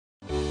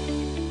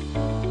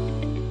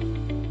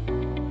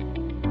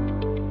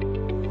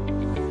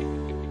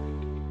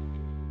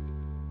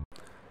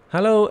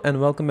Hello and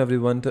welcome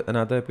everyone to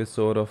another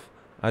episode of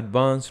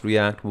Advanced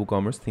React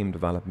WooCommerce Theme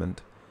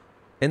Development.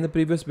 In the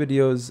previous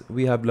videos,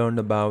 we have learned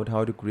about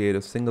how to create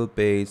a single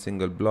page,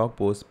 single blog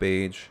post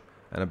page,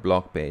 and a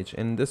blog page.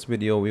 In this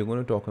video, we're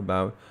going to talk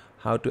about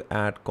how to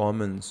add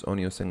comments on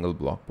your single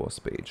blog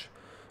post page.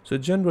 So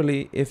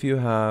generally, if you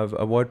have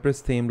a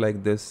WordPress theme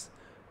like this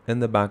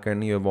in the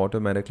backend, you have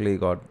automatically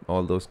got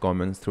all those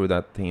comments through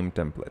that theme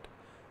template,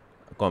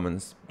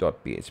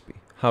 comments.php.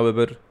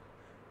 However,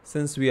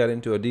 since we are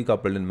into a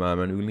decoupled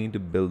environment, we'll need to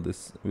build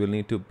this. We'll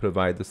need to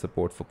provide the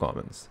support for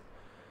comments.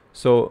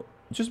 So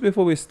just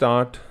before we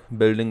start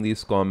building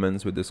these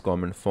comments with this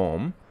comment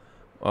form,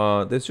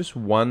 there's just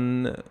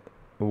one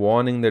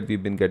warning that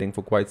we've been getting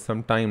for quite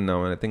some time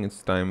now, and I think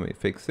it's time we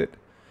fix it.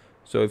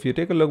 So if you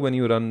take a look, when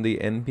you run the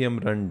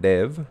npm run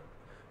dev,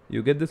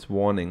 you get this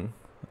warning,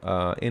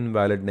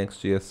 invalid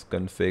Next.js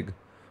config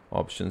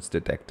options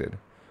detected.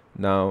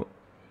 Now,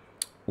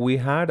 we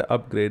had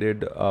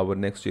upgraded our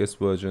Next.js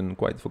version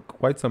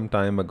quite some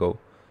time ago,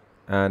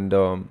 and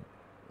I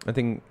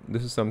think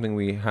this is something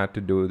we had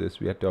to do.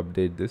 We had to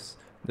update this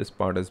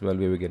part as well.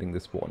 We were getting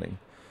this warning.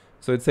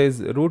 So it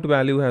says root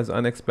value has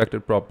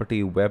unexpected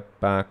property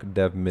WEBPACK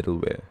dev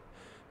middleware.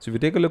 So if you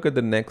take a look at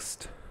the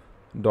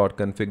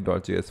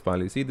next.config.js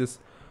file, you see this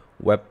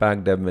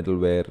WEBPACK dev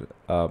middleware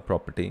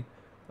property.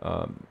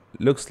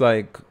 Looks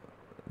like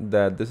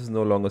that this is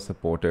no longer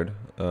supported,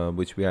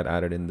 which we had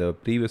added in the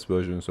previous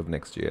versions of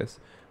Next.js.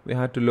 We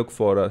had to look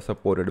for a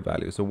supported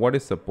value. So what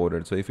is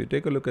supported? So if you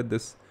take a look at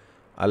this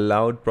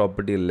allowed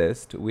property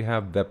list, we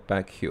have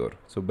WEBPACK here.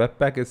 So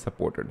WEBPACK is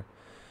supported.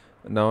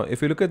 Now,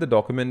 if you look at the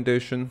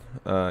documentation,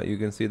 you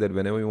can see that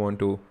whenever you want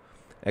to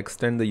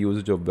extend the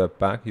usage of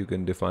WEBPACK, you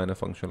can define a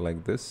function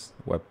like this,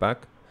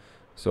 WEBPACK.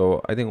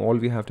 So I think all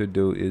we have to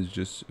do is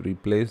just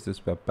replace this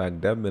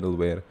WEBPACK dev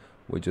middleware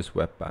with just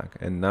WEBPACK.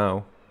 And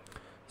now,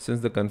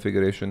 since the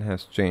configuration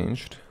has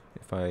changed,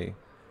 if I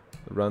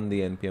run the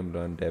npm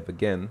run dev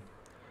again,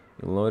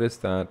 you'll notice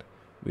that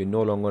we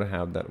no longer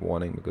have that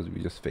warning because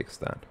we just fixed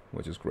that,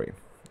 which is great.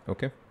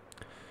 Okay,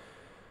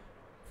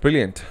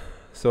 brilliant.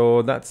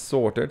 So that's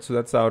sorted. So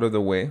that's out of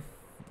the way.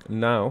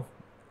 Now,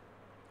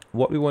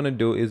 what we want to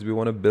do is we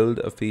want to build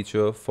a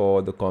feature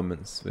for the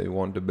comments. We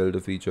want to build a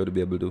feature to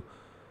be able to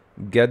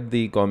get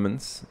the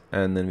comments,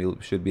 and then we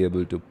should be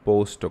able to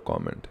post a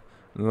comment.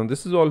 Now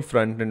this is all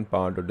front-end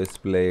part to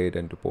display it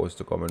and to post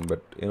a comment,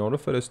 but in order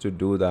for us to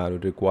do that, we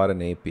require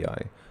an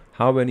API.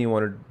 How when you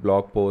wanted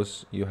blog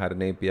posts, you had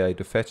an API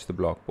to fetch the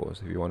blog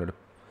post if you wanted to.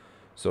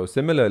 So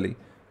similarly,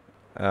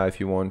 if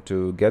you want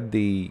to get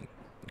the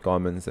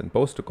comments and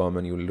post a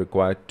comment, you will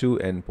require two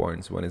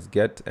endpoints. One is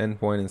get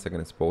endpoint and second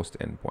is post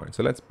endpoint.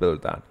 So let's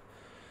build that.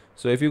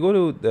 So if you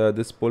go to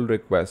this pull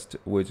request,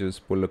 which is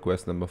pull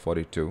request number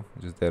 42,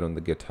 which is there on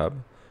the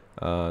GitHub,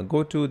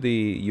 go to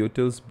the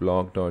utils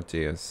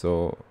blog.js.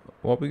 So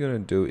what we're going to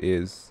do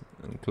is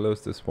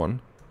close this one,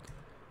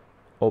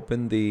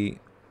 open the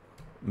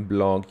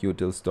blog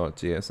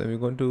utils.js, and we're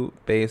going to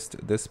paste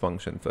this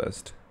function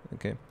first.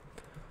 Okay,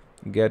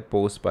 get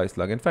post by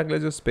slug. In fact,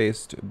 let's just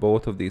paste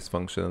both of these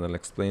functions and I'll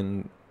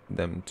explain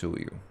them to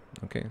you.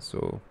 Okay, so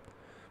I'm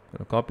going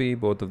to copy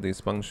both of these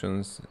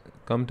functions,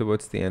 come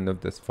towards the end of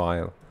this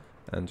file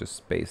and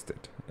just paste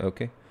it.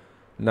 Okay,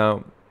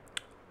 now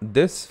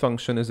this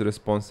function is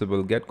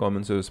responsible, get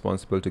comments is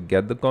responsible to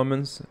get the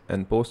comments,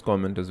 and post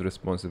comment is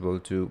responsible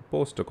to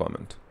post a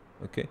comment.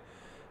 Okay,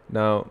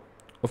 now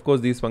of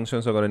course these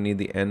functions are going to need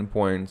the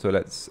endpoint, so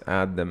let's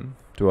add them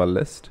to our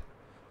list.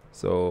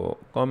 So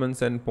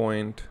comments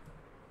endpoint,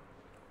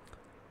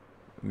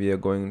 we are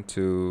going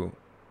to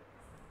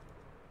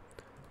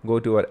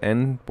go to our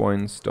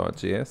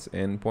endpoints.js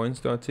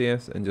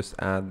and just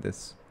add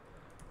this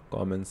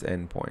comments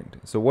endpoint.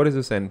 So what is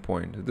this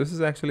endpoint? This is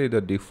actually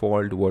the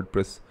default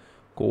WordPress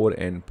core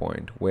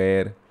endpoint,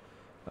 where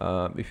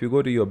if you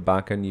go to your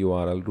backend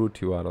URL,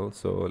 root URL,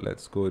 so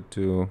let's go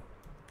to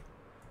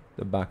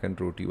the backend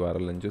root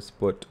URL and just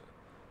put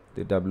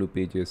the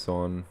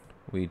wp-json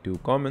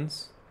v2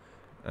 comments,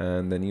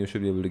 and then you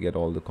should be able to get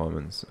all the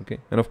comments. Okay,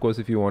 and of course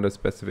if you want a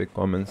specific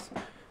comments,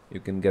 you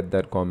can get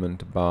that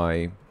comment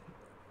by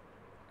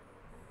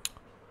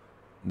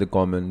the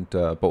comment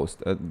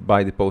post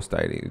by the post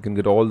ID. You can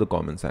get all the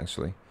comments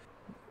actually.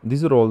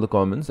 These are all the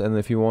comments, and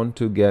if you want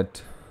to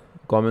get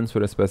comments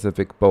for a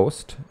specific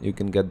post, you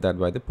can get that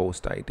by the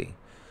post ID.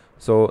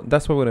 So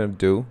that's what we're going to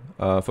do.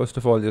 First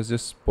of all,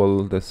 just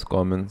pull this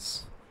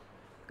comments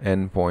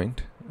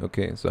endpoint.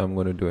 Okay, so I'm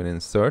going to do an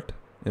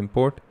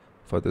import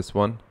for this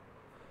one.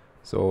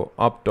 So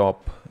up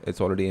top,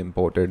 it's already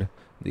imported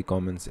the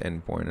comments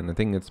endpoint, and I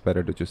think it's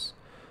better to just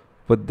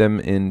put them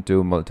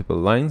into multiple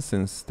lines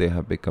since they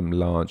have become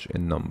large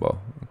in number.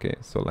 Okay,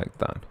 so like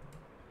that.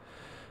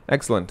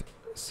 Excellent.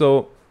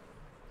 So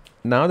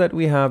now that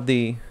we have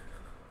the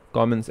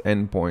comments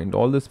endpoint,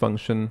 all this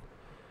function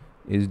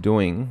is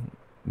doing,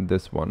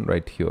 this one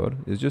right here,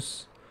 is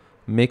just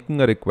making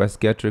a request,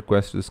 get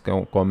request to this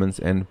comments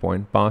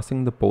endpoint,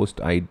 passing the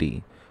post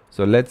ID.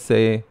 So let's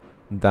say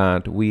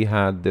that we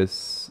had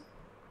this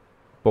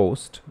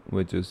post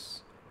which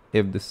is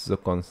if this is a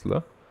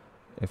consular.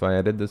 If I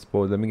edit this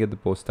post, let me get the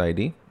post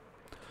ID.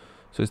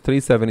 So it's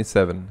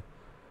 377.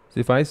 So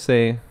if I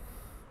say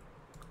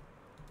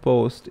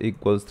post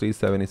equals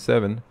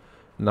 377,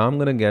 now I'm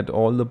gonna get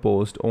all the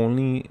post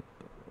only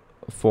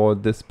for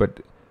this,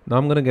 but now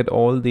I'm gonna get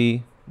all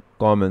the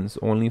comments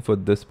only for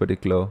this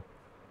particular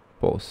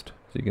post.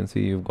 So you can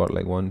see you've got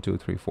like 1, 2,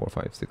 3, 4,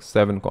 5, 6,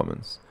 7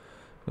 comments.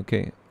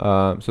 Okay,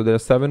 so there are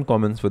 7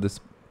 comments for this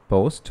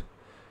post,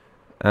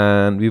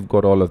 and we've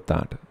got all of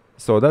that.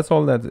 So that's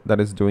all that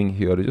is doing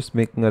here. Just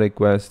making a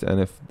request, and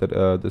if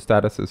the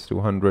status is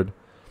 200,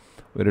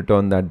 we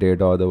return that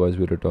data. Otherwise,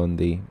 we return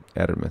the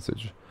error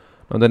message.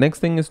 Now the next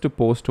thing is to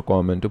post a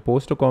comment. To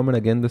post a comment,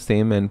 again the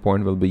same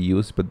endpoint will be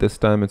used, but this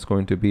time it's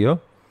going to be a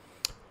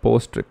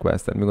post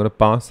request, and we're going to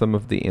pass some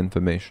of the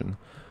information.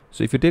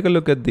 So if you take a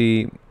look at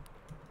the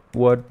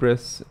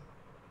WordPress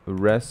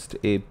REST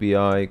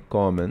API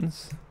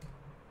comments,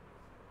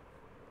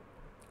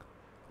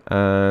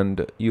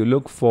 and you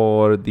look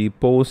for the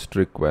post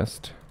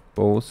request.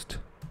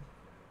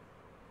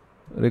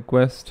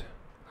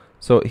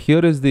 So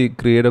here is the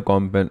create a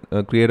comment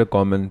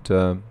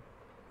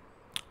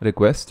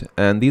request,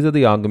 and these are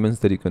the arguments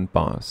that you can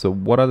pass. So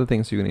what are the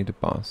things you need to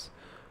pass?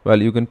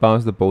 Well, you can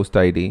pass the post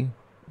ID,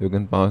 you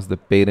can pass the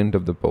parent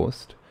of the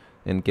post.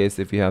 In case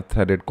if you have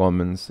threaded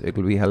comments, it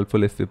will be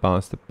helpful if we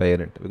pass the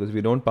parent, because if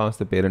we don't pass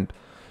the parent,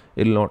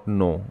 it will not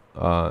know.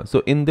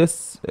 So in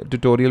this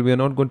tutorial, we are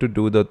not going to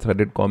do the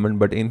threaded comment,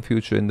 but in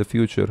the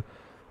future,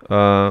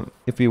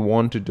 if we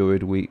want to do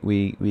it,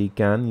 we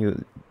can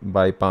use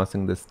by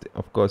passing this.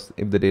 Of course,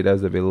 if the data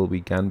is available,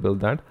 we can build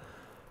that.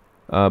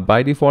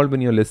 By default,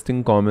 when you're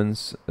listing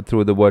comments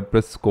through the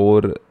WordPress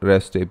core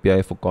REST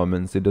API for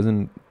comments, it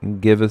doesn't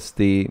give us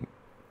the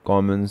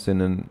comments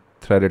in a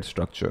threaded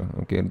structure.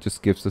 Okay, it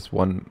just gives us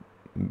one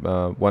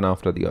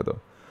after the other.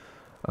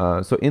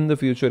 So in the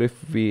future,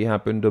 if we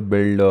happen to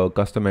build a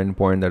custom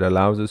endpoint that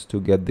allows us to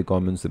get the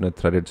comments in a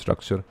threaded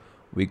structure,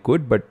 we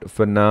could, but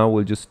for now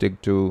we'll just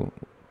stick to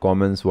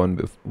comments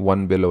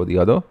one below the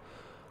other.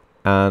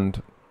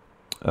 And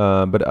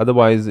but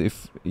otherwise,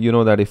 if you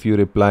know that if you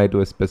reply to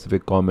a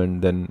specific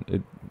comment, then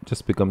it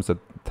just becomes a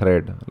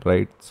thread,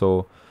 right?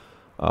 So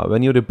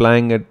when you're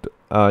replying it,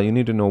 you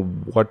need to know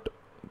what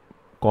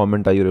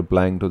comment are you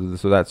replying to.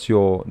 So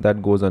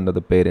that goes under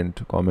the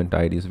parent comment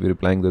ID. So if you're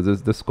replying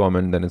this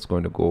comment, then it's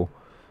going to go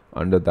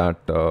under that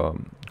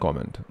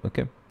comment.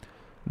 Okay,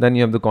 then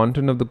you have the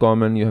content of the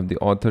comment, you have the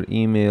author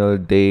email,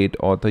 date,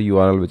 author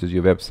URL, which is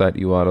your website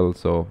URL.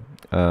 So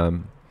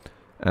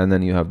and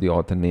then you have the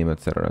author name,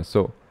 etc.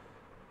 So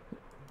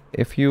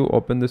if you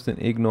open this in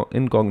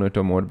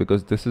incognito mode,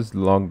 because this is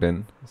logged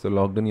in, so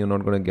logged in, you're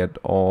not going to get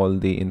all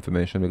the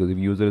information, because if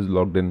user is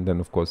logged in, then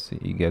of course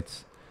he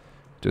gets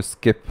to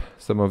skip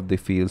some of the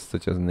fields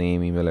such as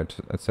name, email,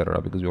 etc.,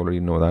 because you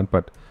already know that.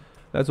 But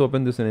let's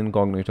open this in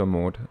incognito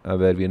mode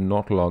where we are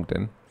not logged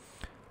in,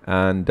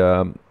 and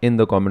in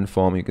the comment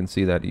form you can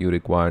see that you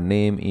require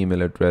name,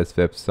 email address,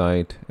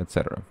 website,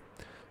 etc.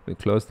 We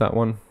close that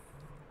one.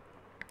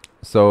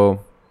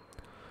 So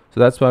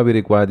that's why we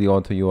require the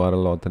author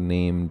URL, author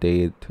name,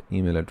 date,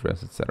 email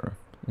address, etc.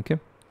 Okay,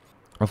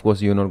 of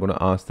course you're not going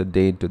to ask the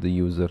date to the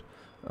user.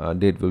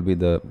 Date will be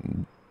the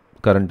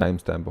current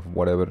timestamp of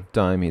whatever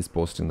time he's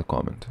posting the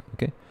comment.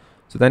 Okay,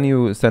 so then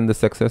you send the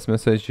success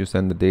message, you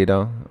send the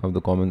data of the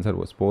comments that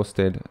was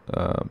posted,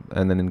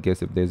 and then in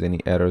case if there's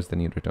any errors, then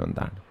you return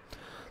that.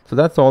 So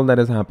that's all that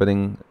is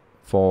happening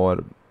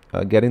for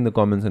getting the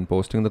comments and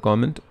posting the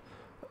comment.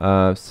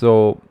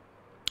 So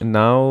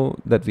now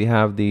that we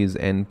have these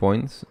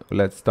endpoints,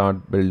 let's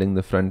start building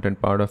the front end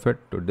part of it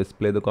to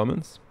display the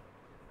comments.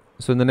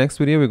 So in the next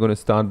video, we're going to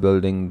start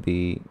building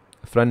the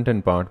front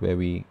end part where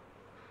we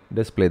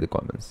display the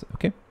comments.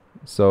 Okay,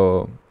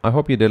 so I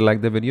hope you did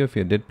like the video. If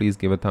you did, please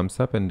give a thumbs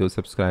up and do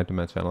subscribe to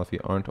my channel if you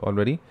aren't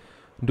already.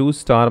 Do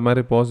star my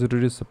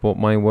repository to support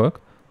my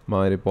work.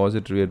 My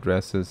repository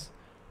address is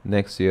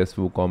Nextjs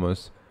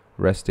WooCommerce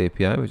REST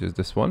API, which is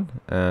this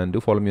one, and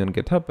do follow me on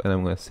GitHub, and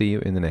I'm going to see you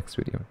in the next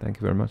video. Thank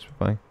you very much.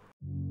 Bye.